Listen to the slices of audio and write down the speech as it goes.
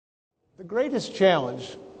The greatest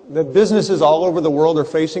challenge that businesses all over the world are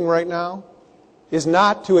facing right now is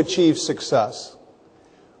not to achieve success.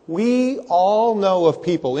 We all know of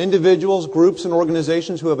people, individuals, groups, and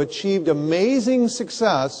organizations who have achieved amazing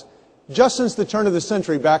success just since the turn of the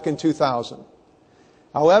century back in 2000.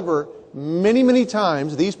 However, many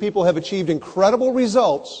times these people have achieved incredible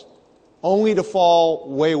results only to fall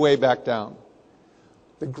way back down.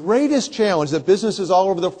 The greatest challenge that businesses all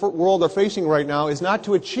over the world are facing right now is not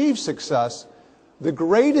to achieve success. The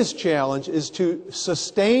greatest challenge is to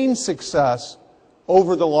sustain success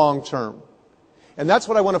over the long term. And that's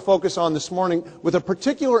what I want to focus on this morning, with a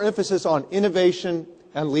particular emphasis on innovation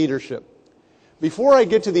and leadership. Before I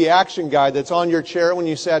get to the action guide that's on your chair when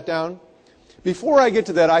you sat down, before I get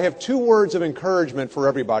to that, I have two words of encouragement for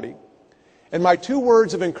everybody. And my two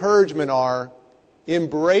words of encouragement are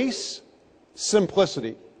embrace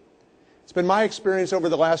simplicity. It's been my experience over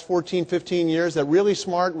the last 14, 15 years that really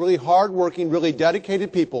smart, really hardworking, really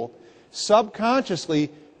dedicated people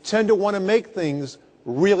subconsciously tend to want to make things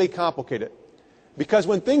really complicated. Because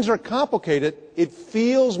when things are complicated, it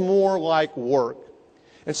feels more like work.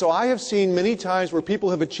 And so I have seen many times where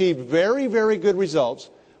people have achieved very good results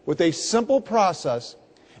with a simple process,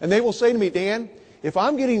 and they will say to me, Dan, if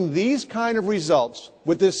I'm getting these kind of results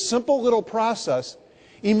with this simple little process,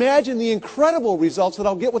 imagine the incredible results that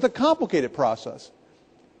I'll get with a complicated process.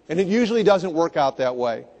 And it usually doesn't work out that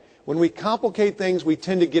way. When we complicate things, we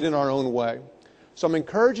tend to get in our own way. So I'm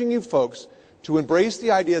encouraging you folks to embrace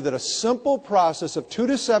the idea that a simple process of 2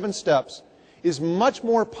 to 7 steps is much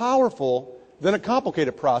more powerful than a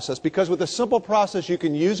complicated process, because with a simple process you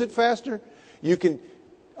can use it faster, you can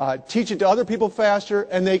teach it to other people faster,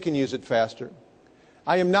 and they can use it faster.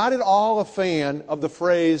 I am not at all a fan of the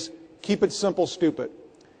phrase, keep it simple, stupid.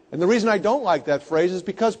 And the reason I don't like that phrase is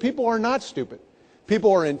because people are not stupid.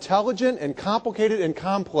 People are intelligent and complicated and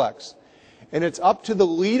complex. And it's up to the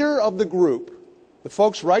leader of the group, the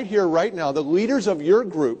folks right here, right now, the leaders of your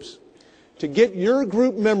groups, to get your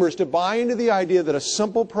group members to buy into the idea that a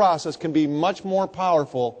simple process can be much more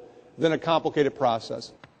powerful than a complicated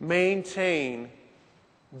process. Maintain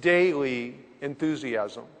daily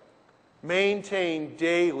enthusiasm. Maintain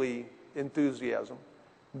daily enthusiasm.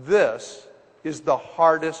 This is the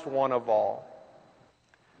hardest one of all.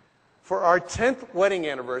 For our 10th wedding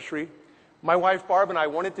anniversary, my wife Barb and I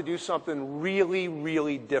wanted to do something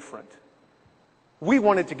really different. We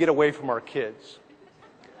wanted to get away from our kids.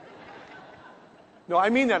 No, I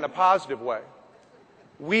mean that in a positive way.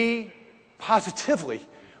 We positively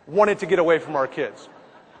wanted to get away from our kids.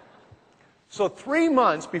 So 3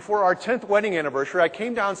 months before our 10th wedding anniversary, I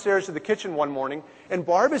came downstairs to the kitchen one morning, and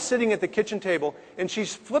Barb is sitting at the kitchen table, and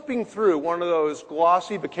she's flipping through one of those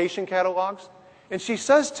glossy vacation catalogs, and she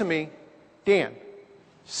says to me, Dan,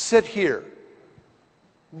 sit here.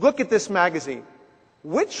 Look at this magazine.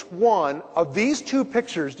 Which one of these 2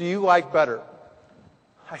 pictures do you like better?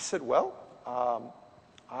 I said, well,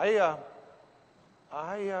 I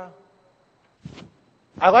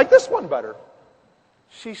like this one better.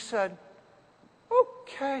 She said,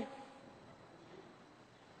 okay.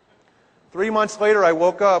 3 months later, I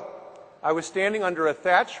woke up. I was standing under a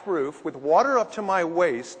thatched roof with water up to my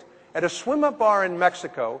waist at a swim-up bar in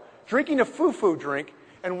Mexico, drinking a foo-foo drink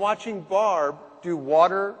and watching Barb do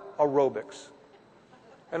water aerobics.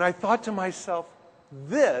 And I thought to myself,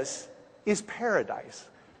 this is paradise.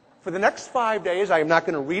 For the next 5 days, I am not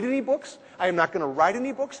going to read any books. I am not going to write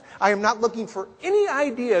any books. I am not looking for any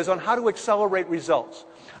ideas on how to accelerate results.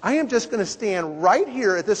 I am just going to stand right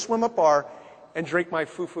here at this swim-up bar and drink my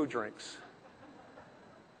foo-foo drinks.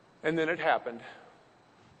 And then it happened.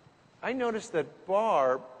 I noticed that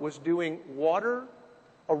Barb was doing water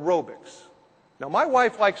aerobics. Now, my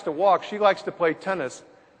wife likes to walk. She likes to play tennis.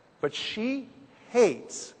 But she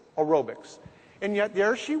hates aerobics. And yet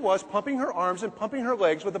there she was, pumping her arms and pumping her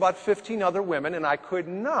legs with about 15 other women, and I could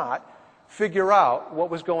not figure out what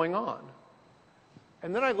was going on.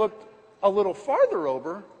 And then I looked a little farther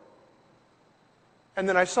over, and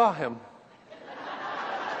then I saw him.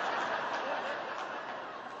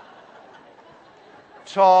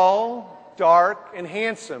 Tall, dark, and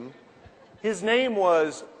handsome. His name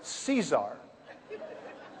was Caesar.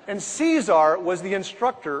 And Caesar was the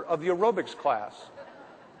instructor of the aerobics class.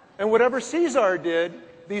 And whatever Caesar did,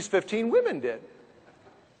 these 15 women did.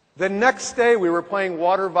 The next day, we were playing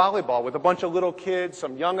water volleyball with a bunch of little kids,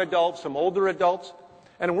 some young adults, some older adults,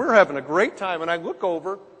 and we're having a great time. And I look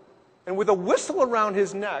over, and with a whistle around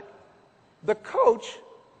his neck, the coach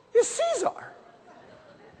is Caesar.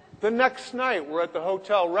 The next night, we're at the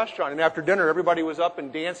hotel restaurant, and after dinner, everybody was up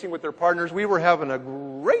and dancing with their partners. We were having a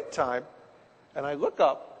great time, and I look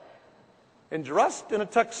up, And dressed in a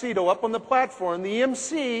tuxedo up on the platform, the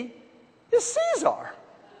MC is Caesar.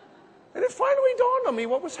 And it finally dawned on me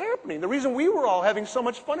what was happening. The reason we were all having so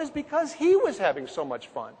much fun is because he was having so much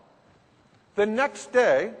fun. The next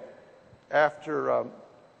day, after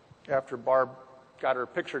Barb got her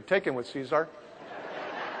picture taken with Caesar,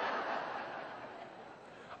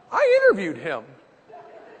 I interviewed him.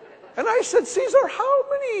 And I said, Caesar, how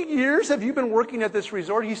many years have you been working at this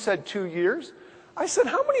resort? He said, 2 years. I said,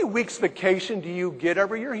 how many weeks vacation do you get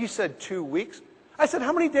every year? He said, 2 weeks. I said,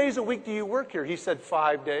 how many days a week do you work here? He said,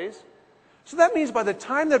 5 days. So that means by the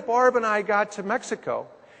time that Barb and I got to Mexico,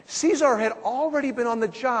 Caesar had already been on the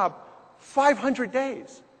job 500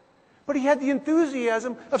 days. But he had the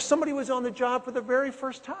enthusiasm of somebody who was on the job for the very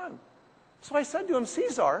first time. So I said to him,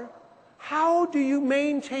 Caesar, how do you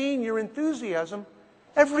maintain your enthusiasm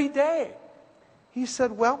every day? He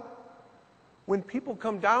said, well, when people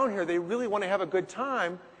come down here, they really want to have a good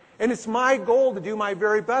time, and it's my goal to do my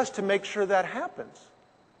very best to make sure that happens.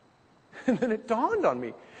 And then it dawned on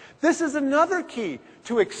me. This is another key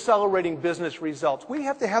to accelerating business results. We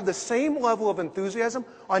have to have the same level of enthusiasm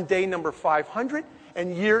on day number 500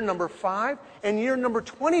 and year number 5 and year number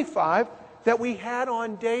 25 that we had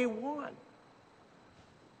on day 1.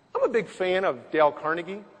 I'm a big fan of Dale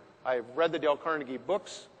Carnegie. I've read the Dale Carnegie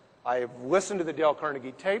books. I have listened to the Dale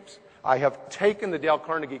Carnegie tapes. I have taken the Dale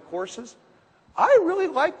Carnegie courses. I really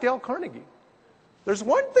like Dale Carnegie. There's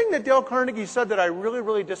one thing that Dale Carnegie said that I really,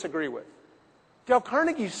 really disagree with. Dale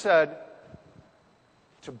Carnegie said,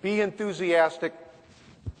 to be enthusiastic,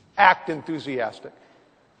 act enthusiastic.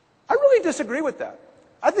 I really disagree with that.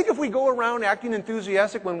 I think if we go around acting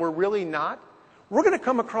enthusiastic when we're really not, we're going to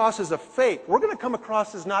come across as a fake. We're going to come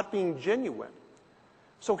across as not being genuine.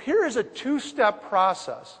 So here is a 2-step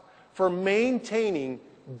process for maintaining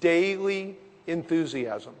daily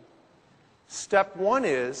enthusiasm. Step 1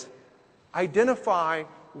 is identify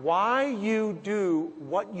why you do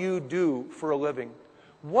what you do for a living.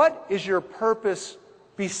 What is your purpose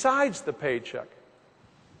besides the paycheck?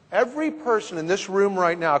 Every person in this room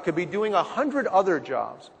right now could be doing 100 other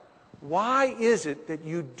jobs. Why is it that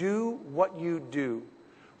you do what you do?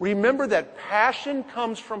 Remember that passion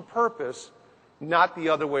comes from purpose, not the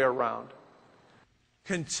other way around.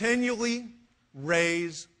 Continually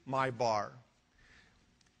raise my bar.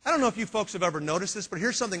 I don't know if you folks have ever noticed this, but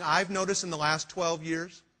here's something I've noticed in the last 12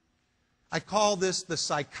 years. I call this the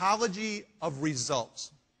psychology of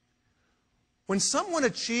results. When someone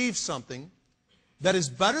achieves something that is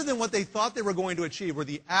better than what they thought they were going to achieve, or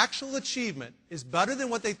the actual achievement is better than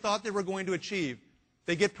what they thought they were going to achieve,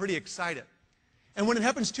 they get pretty excited. And when it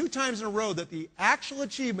happens 2 times in a row that the actual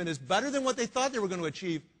achievement is better than what they thought they were going to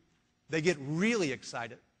achieve, they get really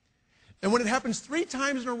excited. And when it happens 3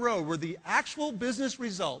 times in a row where the actual business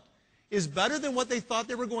result is better than what they thought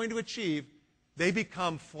they were going to achieve, they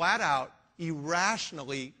become flat out,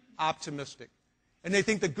 irrationally optimistic. And they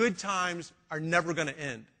think the good times are never going to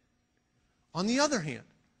end. On the other hand,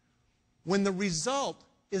 when the result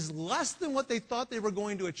is less than what they thought they were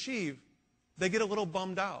going to achieve, they get a little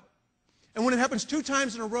bummed out. And when it happens 2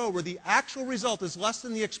 times in a row where the actual result is less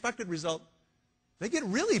than the expected result, they get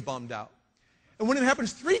really bummed out. And when it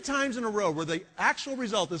happens 3 times in a row where the actual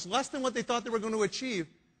result is less than what they thought they were going to achieve,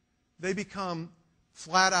 they become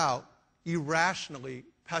flat out, irrationally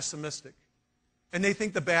pessimistic. And they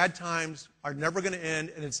think the bad times are never going to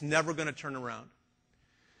end and it's never going to turn around.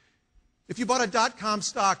 If you bought a .com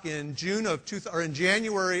stock in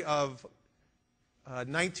January of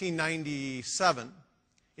 1997,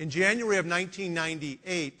 in January of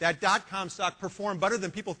 1998, that .com stock performed better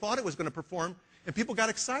than people thought it was going to perform, and people got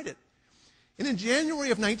excited. And in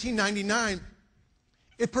January of 1999,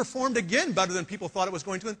 it performed again better than people thought it was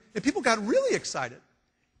going to, and people got really excited.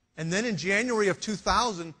 And then in January of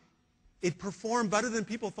 2000, it performed better than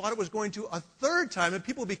people thought it was going to a 3rd time, and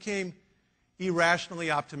people became irrationally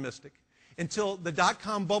optimistic until the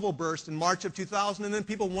 .com bubble burst in March of 2000, and then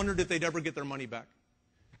people wondered if they'd ever get their money back.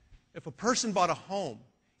 If a person bought a home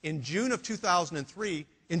in June of 2003,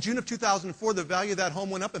 in June of 2004, the value of that home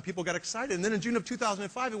went up and people got excited. And then in June of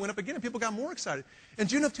 2005, it went up again and people got more excited. In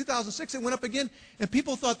June of 2006, it went up again and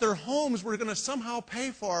people thought their homes were going to somehow pay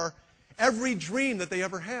for every dream that they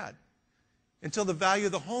ever had. Until the value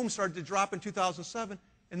of the home started to drop in 2007,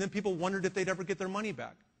 and then people wondered if they'd ever get their money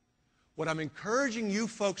back. What I'm encouraging you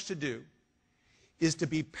folks to do is to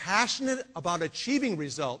be passionate about achieving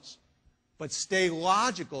results, but stay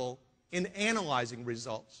logical in analyzing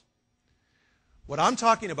results. What I'm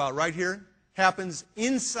talking about right here happens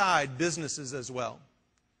inside businesses as well.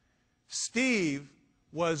 Steve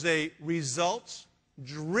was a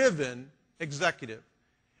results-driven executive.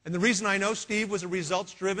 And the reason I know Steve was a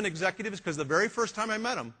results-driven executive is because the very first time I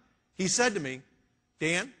met him, he said to me,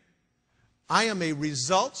 Dan, I am a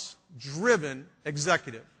results-driven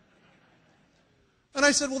executive. And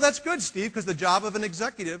I said, well, that's good, Steve, because the job of an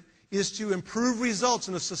executive is to improve results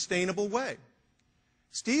in a sustainable way.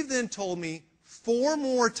 Steve then told me 4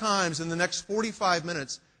 more times in the next 45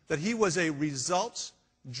 minutes that he was a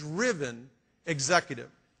results-driven executive.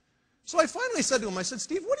 So I finally said to him, I said,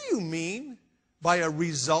 Steve, what do you mean by a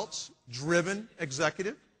results-driven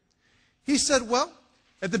executive? He said, well,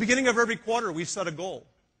 at the beginning of every quarter, we set a goal.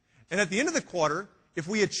 And at the end of the quarter, if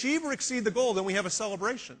we achieve or exceed the goal, then we have a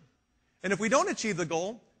celebration. And if we don't achieve the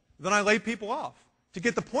goal, then I lay people off to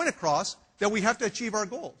get the point across that we have to achieve our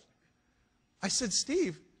goals. I said,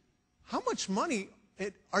 Steve, how much money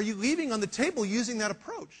are you leaving on the table using that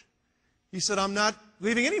approach? He said, I'm not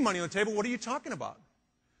leaving any money on the table. What are you talking about?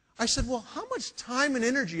 I said, well, how much time and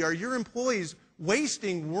energy are your employees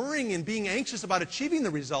wasting, worrying, and being anxious about achieving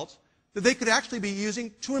the results that they could actually be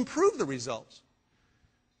using to improve the results?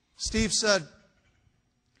 Steve said,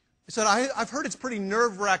 I've heard it's pretty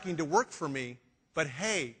nerve-wracking to work for me, but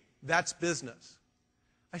hey, that's business.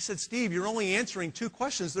 I said, Steve, you're only answering 2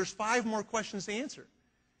 questions. There's 5 more questions to answer.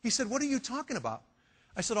 He said, what are you talking about?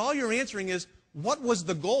 I said, all you're answering is, what was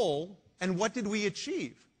the goal and what did we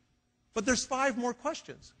achieve? But there's 5 more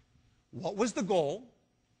questions. What was the goal?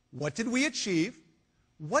 What did we achieve?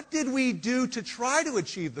 What did we do to try to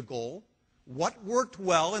achieve the goal? What worked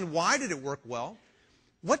well and why did it work well?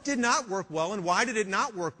 What did not work well and why did it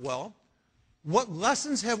not work well? What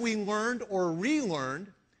lessons have we learned or relearned?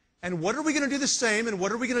 And what are we going to do the same and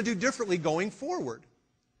what are we going to do differently going forward?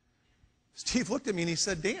 Steve looked at me and he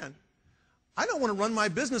said, Dan, I don't want to run my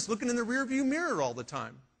business looking in the rearview mirror all the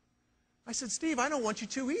time. I said, Steve, I don't want you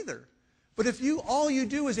to either. But if all you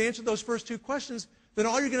do is answer those first 2 questions, then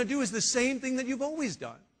all you're going to do is the same thing that you've always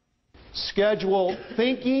done. Schedule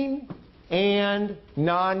thinking and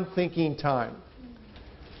non-thinking time.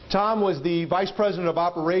 Tom was the vice president of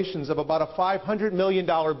operations of about a $500 million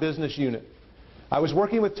business unit. I was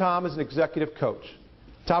working with Tom as an executive coach.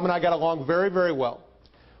 Tom and I got along very, very well.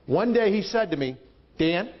 One day he said to me,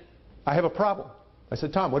 Dan, I have a problem. I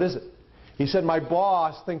said, Tom, what is it? He said, my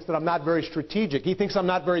boss thinks that I'm not very strategic. He thinks I'm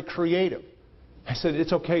not very creative. I said,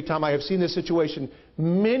 it's okay, Tom. I have seen this situation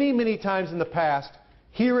many, many times in the past.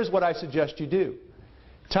 Here is what I suggest you do.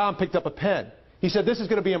 Tom picked up a pen. He said, this is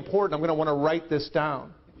going to be important. I'm going to want to write this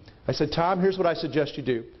down. I said, Tom, here's what I suggest you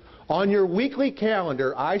do. On your weekly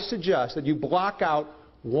calendar, I suggest that you block out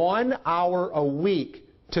 1 hour a week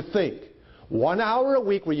to think. 1 hour a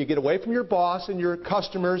week where you get away from your boss and your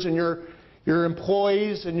customers and your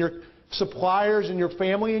employees and your suppliers and your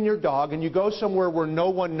family and your dog, and you go somewhere where no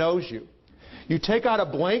one knows you. You take out a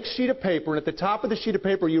blank sheet of paper, and at the top of the sheet of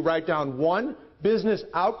paper you write down 1 business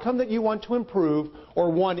outcome that you want to improve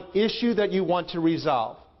or 1 issue that you want to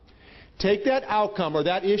resolve. Take that outcome or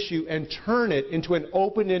that issue and turn it into an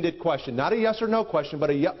open-ended question. Not a yes or no question,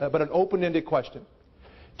 but an open-ended question.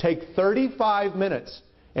 Take 35 minutes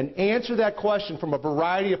and answer that question from a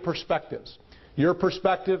variety of perspectives. Your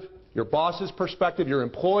perspective, your boss's perspective, your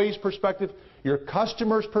employee's perspective, your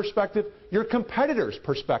customer's perspective, your competitor's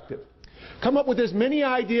perspective. Come up with as many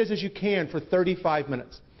ideas as you can for 35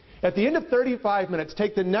 minutes. At the end of 35 minutes,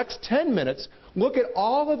 take the next 10 minutes, look at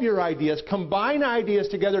all of your ideas, combine ideas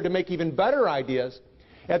together to make even better ideas.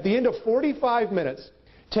 At the end of 45 minutes,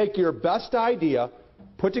 take your best idea,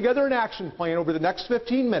 put together an action plan over the next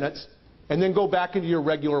 15 minutes, and then go back into your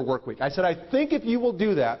regular work week. I said, I think if you will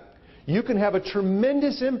do that, you can have a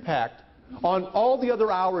tremendous impact on all the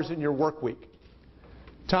other hours in your work week.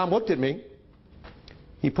 Tom looked at me,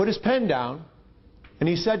 he put his pen down, and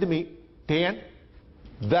he said to me, Dan,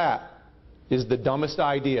 that is the dumbest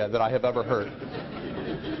idea that I have ever heard.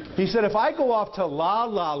 He said, if I go off to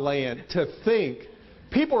la-la land to think,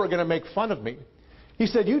 people are going to make fun of me. He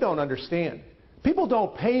said, you don't understand. People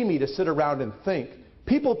don't pay me to sit around and think.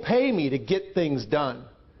 People pay me to get things done.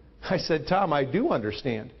 I said, Tom, I do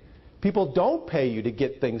understand. People don't pay you to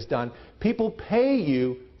get things done. People pay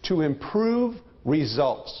you to improve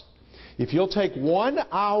results. If you'll take 1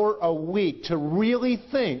 hour a week to really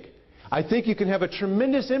think, I think you can have a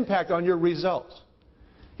tremendous impact on your results.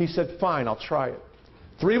 He said, fine, I'll try it.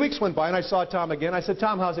 3 weeks went by and I saw Tom again. I said,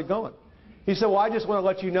 Tom, how's it going? He said, well, I just want to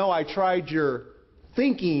let you know I tried your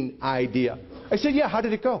thinking idea. I said, yeah, how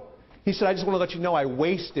did it go? He said, I just want to let you know I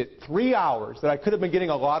wasted 3 hours that I could have been getting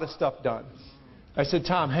a lot of stuff done. I said,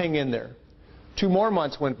 Tom, hang in there. 2 more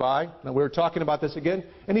months went by, and we were talking about this again,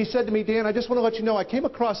 and he said to me, Dan, I just want to let you know I came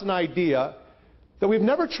across an idea that we've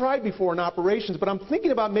never tried before in operations, but I'm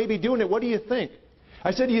thinking about maybe doing it. What do you think?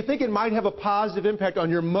 I said, do you think it might have a positive impact on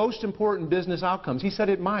your most important business outcomes? He said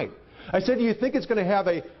it might. I said, do you think it's going to have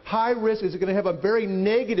a high risk? Is it going to have a very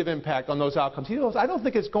negative impact on those outcomes? He goes, I don't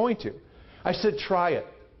think it's going to. I said, try it.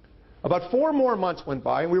 About 4 more months went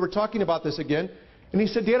by, and we were talking about this again. And he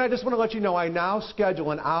said, Dan, I just want to let you know I now schedule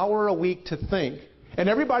an hour a week to think. And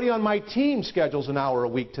everybody on my team schedules an hour a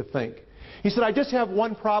week to think. He said, I just have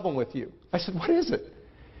one problem with you. I said, what is it?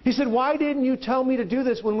 He said, why didn't you tell me to do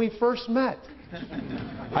this when we first met?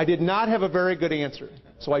 I did not have a very good answer.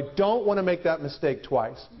 So I don't want to make that mistake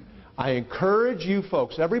twice. I encourage you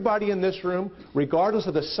folks, everybody in this room, regardless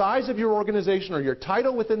of the size of your organization or your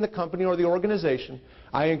title within the company or the organization,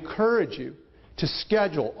 I encourage you to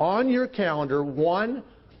schedule on your calendar 1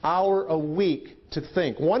 hour a week to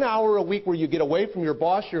think. 1 hour a week where you get away from your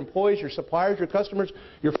boss, your employees, your suppliers, your customers,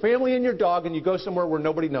 your family and your dog, and you go somewhere where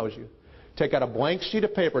nobody knows you. Take out a blank sheet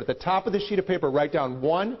of paper. At the top of the sheet of paper, write down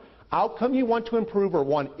one outcome you want to improve or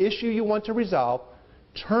one issue you want to resolve.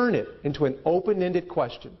 Turn it into an open-ended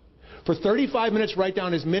question. For 35 minutes, write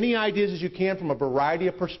down as many ideas as you can from a variety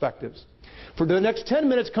of perspectives. For the next 10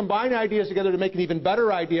 minutes, combine ideas together to make an even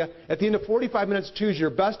better idea. At the end of 45 minutes, choose your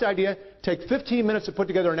best idea. Take 15 minutes to put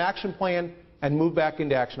together an action plan and move back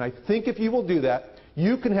into action. I think if you will do that,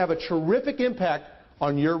 you can have a terrific impact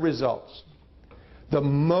on your results. The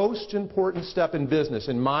most important step in business,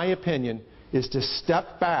 in my opinion, is to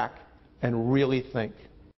step back and really think.